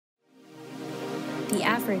The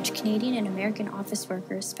average Canadian and American office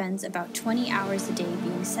worker spends about 20 hours a day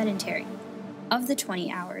being sedentary. Of the 20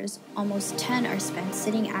 hours, almost 10 are spent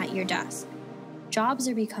sitting at your desk. Jobs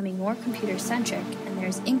are becoming more computer-centric, and there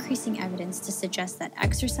is increasing evidence to suggest that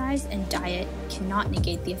exercise and diet cannot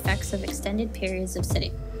negate the effects of extended periods of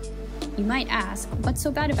sitting. You might ask, what's so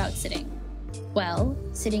bad about sitting? Well,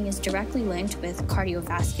 sitting is directly linked with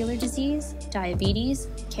cardiovascular disease, diabetes,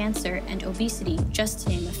 cancer, and obesity, just to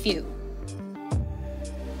name a few.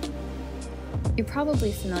 You're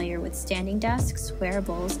probably familiar with standing desks,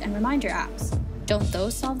 wearables, and reminder apps. Don't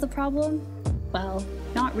those solve the problem? Well,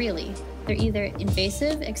 not really. They're either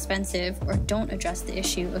invasive, expensive, or don't address the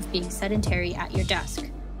issue of being sedentary at your desk.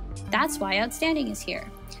 That's why OutStanding is here.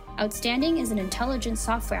 OutStanding is an intelligent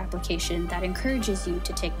software application that encourages you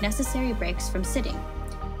to take necessary breaks from sitting.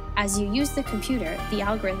 As you use the computer, the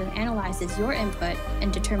algorithm analyzes your input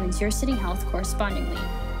and determines your sitting health correspondingly.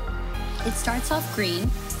 It starts off green,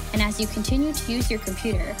 and as you continue to use your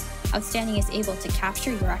computer, OutStanding is able to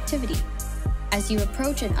capture your activity. As you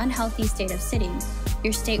approach an unhealthy state of sitting,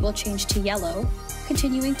 your state will change to yellow,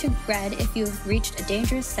 continuing to red if you have reached a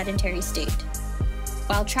dangerous sedentary state.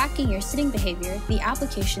 While tracking your sitting behavior, the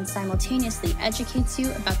application simultaneously educates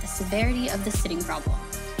you about the severity of the sitting problem.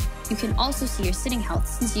 You can also see your sitting health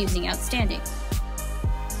since using OutStanding.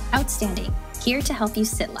 OutStanding, here to help you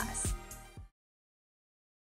sit less.